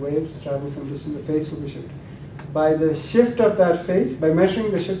 It is a wave, it's traveled some distance, the phase will be shifted. By the shift of that phase, by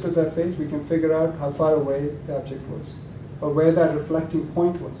measuring the shift of that phase, we can figure out how far away the object was, or where that reflecting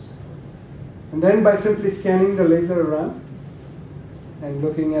point was. And then by simply scanning the laser around, and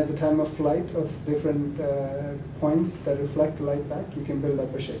looking at the time of flight of different points that reflect light back, you can build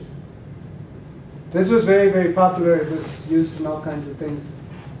up a shape. This was very, very popular. It was used in all kinds of things.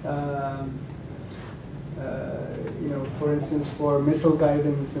 For instance, for missile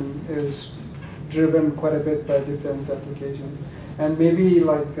guidance, and it was driven quite a bit by defense applications. And maybe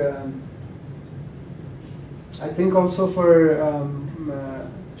like, I think also for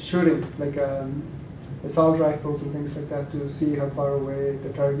shooting, like assault rifles and things like that, to see how far away the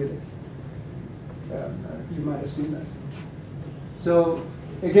target is. You might have seen that. So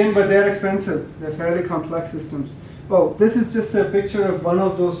again, but they're expensive. They're fairly complex systems. Oh, this is just a picture of one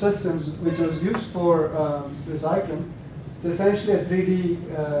of those systems which was used for recycling. It's essentially a 3D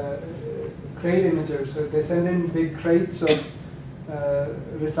crate imager. So they send in big crates of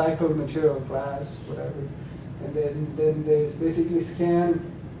recycled material, glass, whatever, and then they basically scan.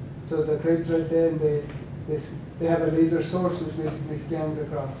 So the crate's right there, and they have a laser source which basically scans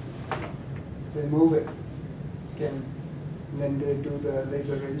across. They move it, scan, and then they do the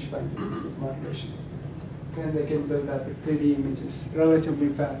laser range finding modulation. And they can build up 3D images relatively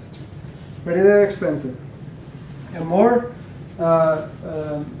fast. But they're expensive. A more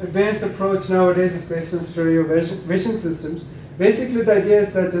advanced approach nowadays is based on stereo vision systems. Basically, the idea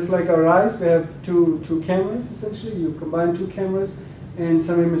is that just like our eyes, we have two cameras, essentially. You combine two cameras and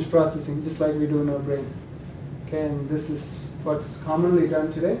some image processing, just like we do in our brain. Okay, and this is what's commonly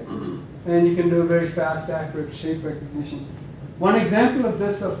done today. And you can do very fast, accurate shape recognition. One example of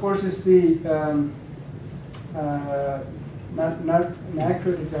this, of course, is the, not an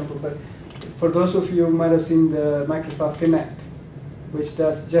accurate example, but for those of you who might have seen the Microsoft Kinect, which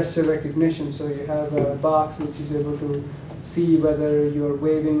does gesture recognition. So you have a box which is able to see whether you're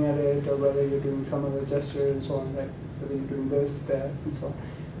waving at it or whether you're doing some other gesture and so on, right? Whether you're doing this, that, and so on.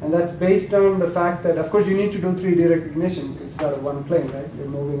 And that's based on the fact that, of course, you need to do 3D recognition because it's not a one plane, right? You're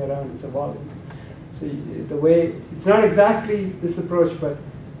moving around, it's a volume. So the way, it's not exactly this approach, but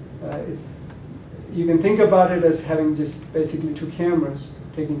you can think about it as having just basically two cameras,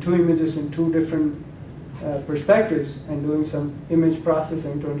 taking two images in two different perspectives and doing some image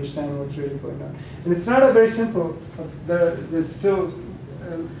processing to understand what's really going on. And it's not a very simple, there's still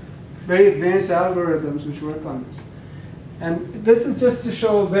very advanced algorithms which work on this. And this is just to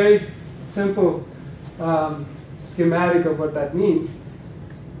show a very simple schematic of what that means.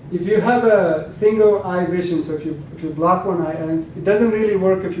 If you have a single eye vision, so if you block one eye, and it doesn't really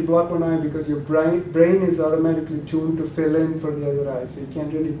work if you block one eye because your brain is automatically tuned to fill in for the other eye, so you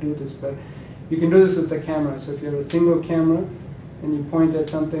can't really do this, but you can do this with the camera. So if you have a single camera and you point at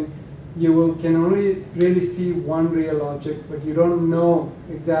something, you can only really see one real object, but you don't know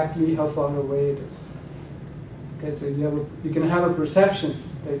exactly how far away it is. Okay, so you can have a perception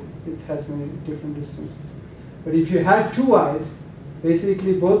that it has many different distances. But if you had two eyes,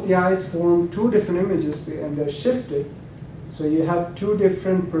 basically both the eyes form two different images and they're shifted, so you have two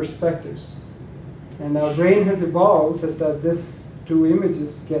different perspectives. And our brain has evolved such that these two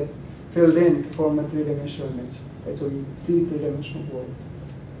images get filled in to form a three-dimensional image. Right? So you see three-dimensional world.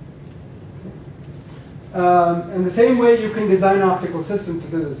 In the same way, you can design optical systems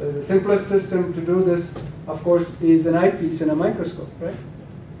to do this. The simplest system to do this, of course, is an eyepiece and a microscope, right?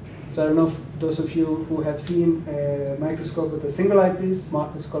 So I don't know if those of you who have seen a microscope with a single eyepiece,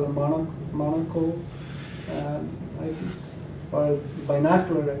 it's called a monocle eyepiece, or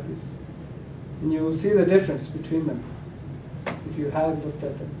binocular eyepiece. And you will see the difference between them if you have looked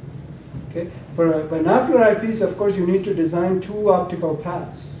at them. Okay? For a binocular eyepiece, of course, you need to design two optical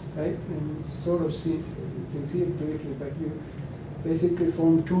paths, right? And you sort of see, you can see it briefly, but you basically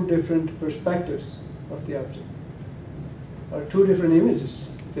form two different perspectives of the object, or two different images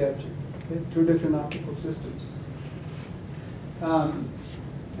of the object, okay? Two different optical systems.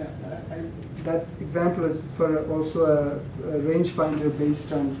 That example is for also a rangefinder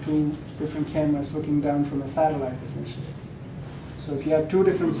based on two different cameras looking down from a satellite, essentially. So if you have two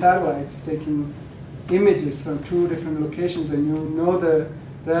different satellites taking images from two different locations and you know the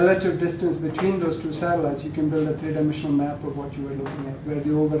relative distance between those two satellites, you can build a three-dimensional map of what you were looking at, where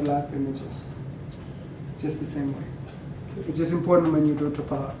the overlap images. Just the same way. Which is important when you do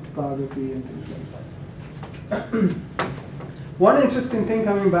topography and things like that. One interesting thing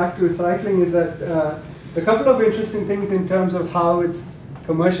coming back to recycling is that a couple of interesting things in terms of how it's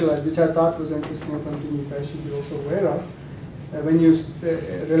commercialized, which I thought was interesting and something you guys should be also aware of. When you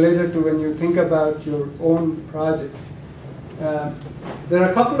related to when you think about your own projects. There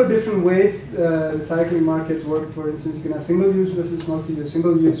are a couple of different ways recycling markets work. For instance, you can have single-use versus multi-use.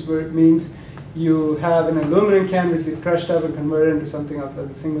 Single-use means you have an aluminum can which is crushed up and converted into something else as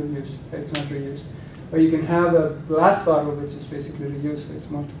a single-use. It's not reuse. Or you can have a glass bottle which is basically reused, so it's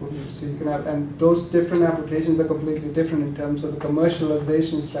multiple use. So you can have, and those different applications are completely different in terms of the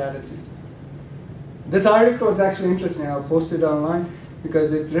commercialization strategy. This article is actually interesting. I'll post it online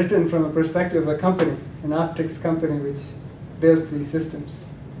because it's written from a perspective of a company, an optics company which built these systems.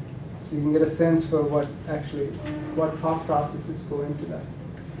 So you can get a sense for what thought processes go into that.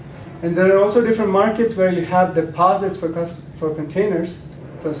 And there are also different markets where you have deposits for containers.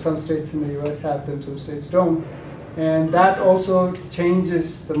 So some states in the US have them, some states don't. And that also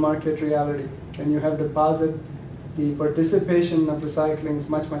changes the market reality. When you have deposit, the participation of recycling is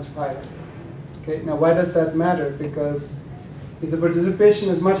much, much higher. Okay, now why does that matter? Because if the participation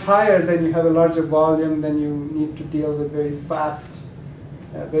is much higher, then you have a larger volume, then you need to deal with very fast,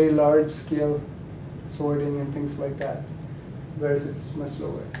 very large scale sorting and things like that, whereas it's much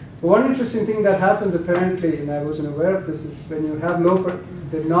lower. But one interesting thing that happens apparently, and I wasn't aware of this, is when you have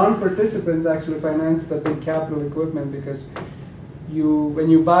the non-participants actually finance the big capital equipment, because when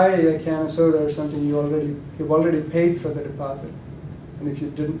you buy a can of soda or something, you've already paid for the deposit. And if you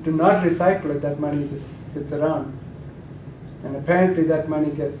do not recycle it, that money just sits around. And apparently that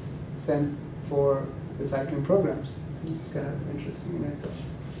money gets sent for recycling programs. So it's kind of interesting in itself.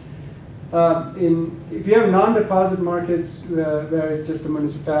 If you have non-deposit markets where it's just the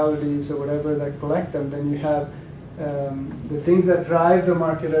municipalities or whatever that collect them, then you have the things that drive the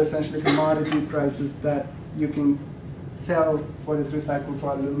market are essentially commodity prices that you can sell what is recycled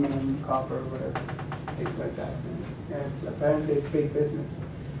for aluminum, copper, or whatever, things like that. And it's apparently a big business.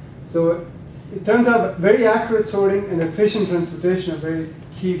 So it turns out very accurate sorting and efficient transportation are very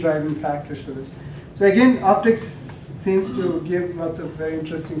key driving factors for this. So again, optics seems to give lots of very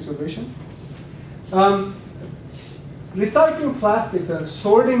interesting solutions. Recycling plastics,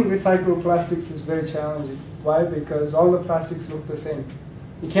 sorting recycled plastics is very challenging. Why? Because all the plastics look the same.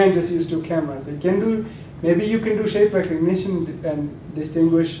 You can't just use two cameras. Maybe you can do shape recognition and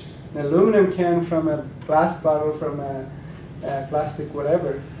distinguish an aluminum can from a glass bottle from a plastic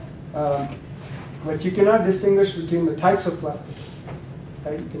whatever. But you cannot distinguish between the types of plastics.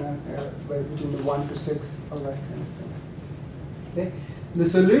 Right? You cannot between the 1 to 6, all that kind of things. Okay? The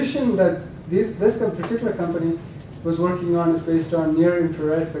solution that this particular company was working on is based on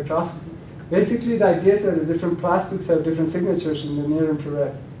near-infrared spectroscopy. Basically, the idea is that the different plastics have different signatures in the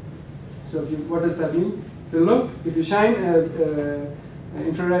near-infrared. So what does that mean? If you shine an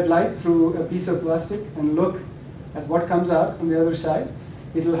infrared light through a piece of plastic and look at what comes out on the other side,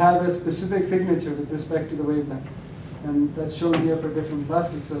 it will have a specific signature with respect to the wavelength. And that's shown here for different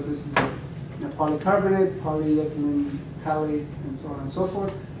plastics. So this is polycarbonate, polyethylene phthalate, and so on and so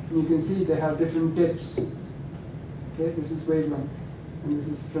forth. And you can see they have different dips. Okay, this is wavelength, and this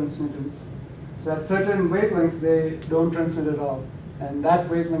is transmittance. So at certain wavelengths, they don't transmit at all. And that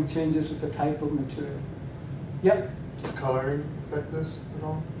wavelength changes with the type of material. Yep? Does coloring affect this at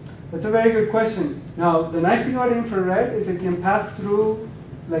all? That's a very good question. Now, the nice thing about infrared is it can pass through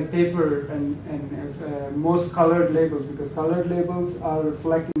like paper and most colored labels, because colored labels are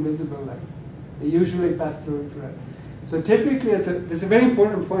reflecting visible light. They usually pass through infrared. So typically, this is a very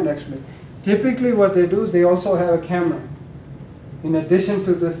important point actually. Typically what they do is they also have a camera in addition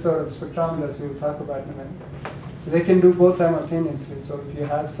to this sort of spectrometers we'll talk about in a minute. So they can do both simultaneously. So if you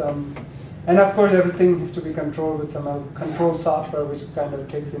have some, and of course everything has to be controlled with some control software which kind of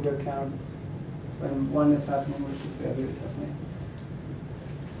takes into account when one is happening versus the other is happening.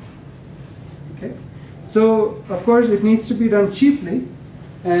 Okay. So of course it needs to be done cheaply.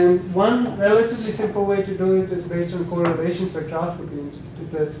 And one relatively simple way to do it is based on correlation spectroscopy.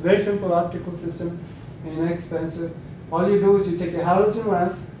 It's a very simple optical system, inexpensive. All you do is you take a halogen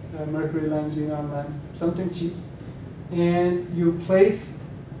lamp, a mercury lamp, xenon lamp, something cheap, and you place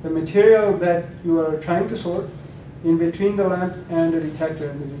the material that you are trying to sort in between the lamp and the detector.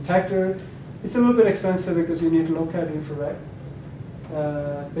 And the detector is a little bit expensive because you need to look at infrared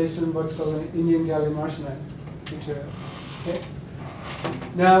based on what's called an Indian gallium arsenide material. Okay?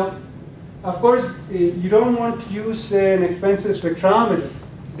 Now, of course, you don't want to use an expensive spectrometer.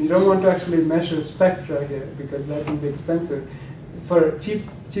 You don't want to actually measure spectra here because that would be expensive for cheap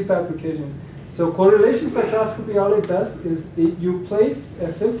applications. So correlation spectroscopy, all it does is you place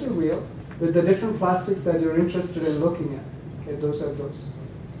a filter wheel with the different plastics that you're interested in looking at. Okay, those are those.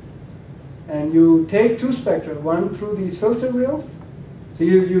 And you take two spectra, one through these filter wheels. So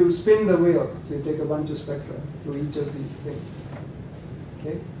you spin the wheel. So you take a bunch of spectra through each of these things.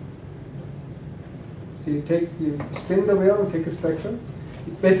 Okay. So you spin the wheel and take a spectrum.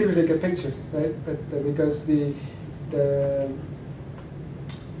 You basically take a picture, right? But because the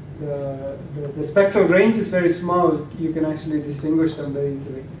spectral range is very small, you can actually distinguish them very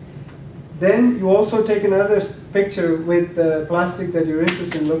easily. Then you also take another picture with the plastic that you're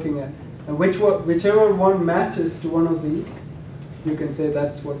interested in looking at, and whichever one matches to one of these, you can say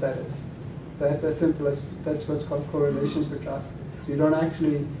that's what that is. So that's as simple as that's what's called correlation spectroscopy. So you don't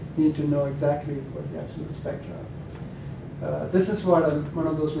actually need to know exactly what the absolute spectra are. This is what one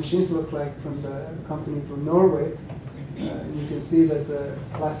of those machines look like from the company from Norway. You can see that's a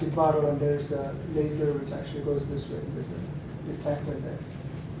plastic bottle and there's a laser which actually goes this way. There's a detector there.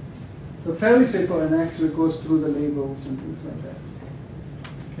 So fairly straightforward, and actually goes through the labels and things like that.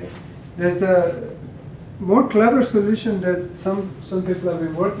 Okay. There's a more clever solution that some people have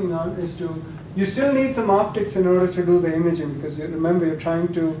been working on is to, you still need some optics in order to do the imaging, because you remember you're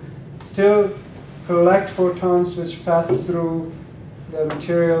trying to still collect photons which pass through the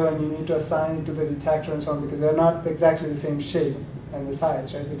material, and you need to assign it to the detector and so on, because they're not exactly the same shape and the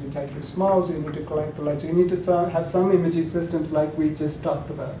size, right? The detector is small, so you need to collect the light. So you need to have some imaging systems like we just talked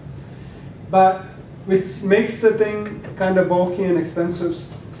about. But which makes the thing kind of bulky and expensive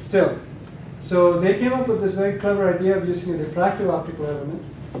still. So they came up with this very clever idea of using a diffractive optical element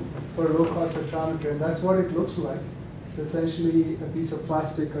for low-cost spectrometry, and that's what it looks like. It's essentially a piece of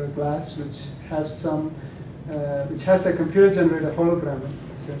plastic or glass which has a computer-generated hologram,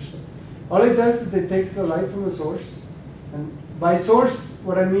 essentially. All it does is it takes the light from the source, and by source,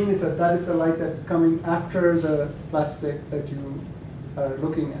 what I mean is that is the light that's coming after the plastic that you are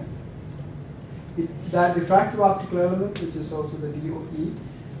looking at. That diffractive optical element, which is also the DOE,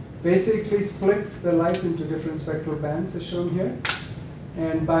 basically splits the light into different spectral bands, as shown here.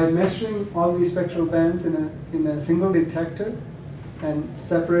 And by measuring all these spectral bands in a single detector and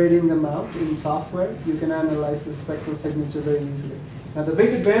separating them out in software, you can analyze the spectral signature very easily. Now, the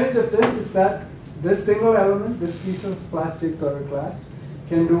big advantage of this is that this single element, this piece of plastic or glass,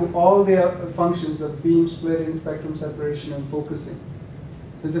 can do all the functions of beam splitting, spectrum separation, and focusing.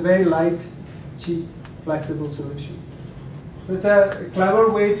 So it's a very light, cheap, flexible solution. So it's a clever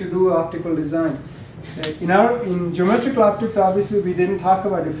way to do optical design. In geometrical optics, obviously, we didn't talk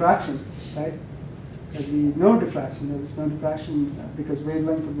about diffraction, right? Because we know diffraction. There was no diffraction because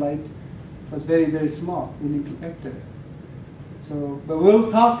wavelength of light was very, very small. We neglected it. So, but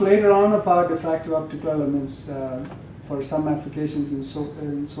we'll talk later on about diffractive optical elements for some applications in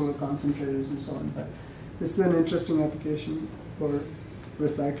solar concentrators and so on. But this is an interesting application for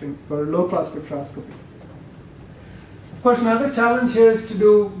recycling, for low-cost spectroscopy. Of course, another challenge here is to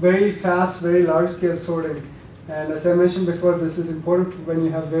do very fast, very large-scale sorting. And as I mentioned before, this is important for when you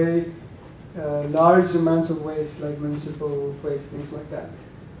have very large amounts of waste, like municipal waste, things like that.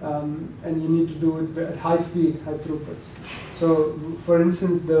 And you need to do it at high speed, high throughput. So, for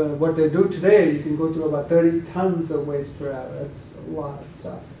instance, what they do today, you can go through about 30 tons of waste per hour. That's a lot of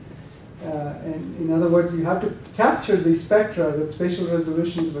stuff. And in other words, you have to capture the spectra with spatial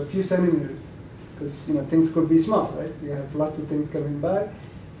resolutions of a few centimeters, because things could be small, right? You have lots of things coming by,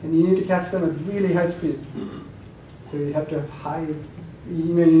 and you need to catch them at really high speed. So you have to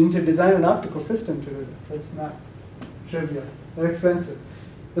you need to design an optical system to do it. That's not trivial. They're expensive.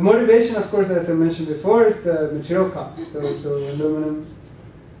 The motivation, of course, as I mentioned before, is the material cost. So aluminum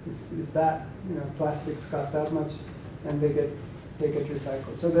is that, plastics cost that much, and they get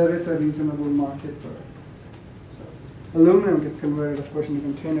recycled. So there is a reasonable market for it. So aluminum gets converted, of course, into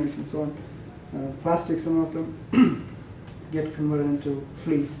containers and so on. Plastic, some of them get converted into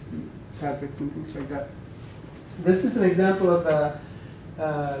fleece, and fabrics, and things like that. This is an example of a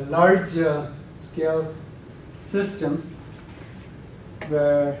large-scale system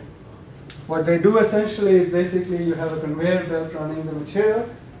where what they do essentially is basically you have a conveyor belt running the material,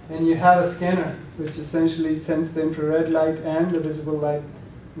 and you have a scanner which essentially sends the infrared light and the visible light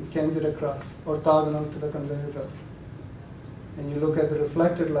and scans it across, orthogonal to the conveyor belt. And you look at the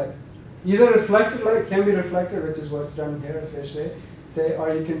reflected light. Either reflected light can be reflected, which is what's done here, as I say,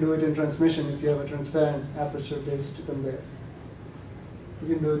 or you can do it in transmission if you have a transparent aperture-based conveyor.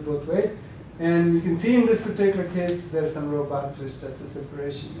 You can do it both ways. And you can see in this particular case, there are some robots which does the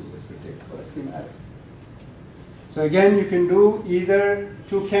separation in this particular schematic. So again, you can do either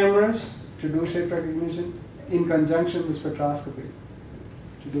two cameras to do shape recognition in conjunction with spectroscopy,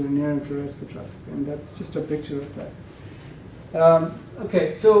 to do near-infrared spectroscopy. And that's just a picture of that.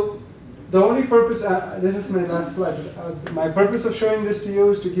 Okay, so the only purpose, this is my last slide, my purpose of showing this to you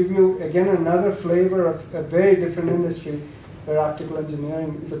is to give you, again, another flavor of a very different industry where optical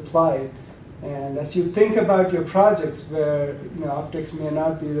engineering is applied. And as you think about your projects where optics may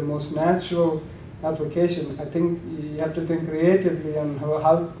not be the most natural application, I think you have to think creatively on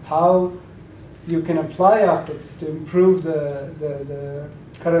how you can apply optics to improve the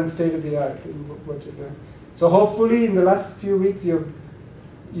current state of the art in what you're doing. So hopefully in the last few weeks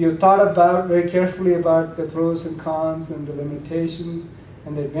you've thought very carefully about the pros and cons and the limitations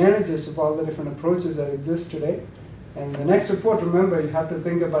and the advantages of all the different approaches that exist today. And the next report, remember, you have to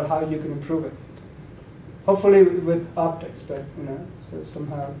think about how you can improve it. Hopefully with optics, but so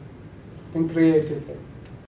somehow think creatively.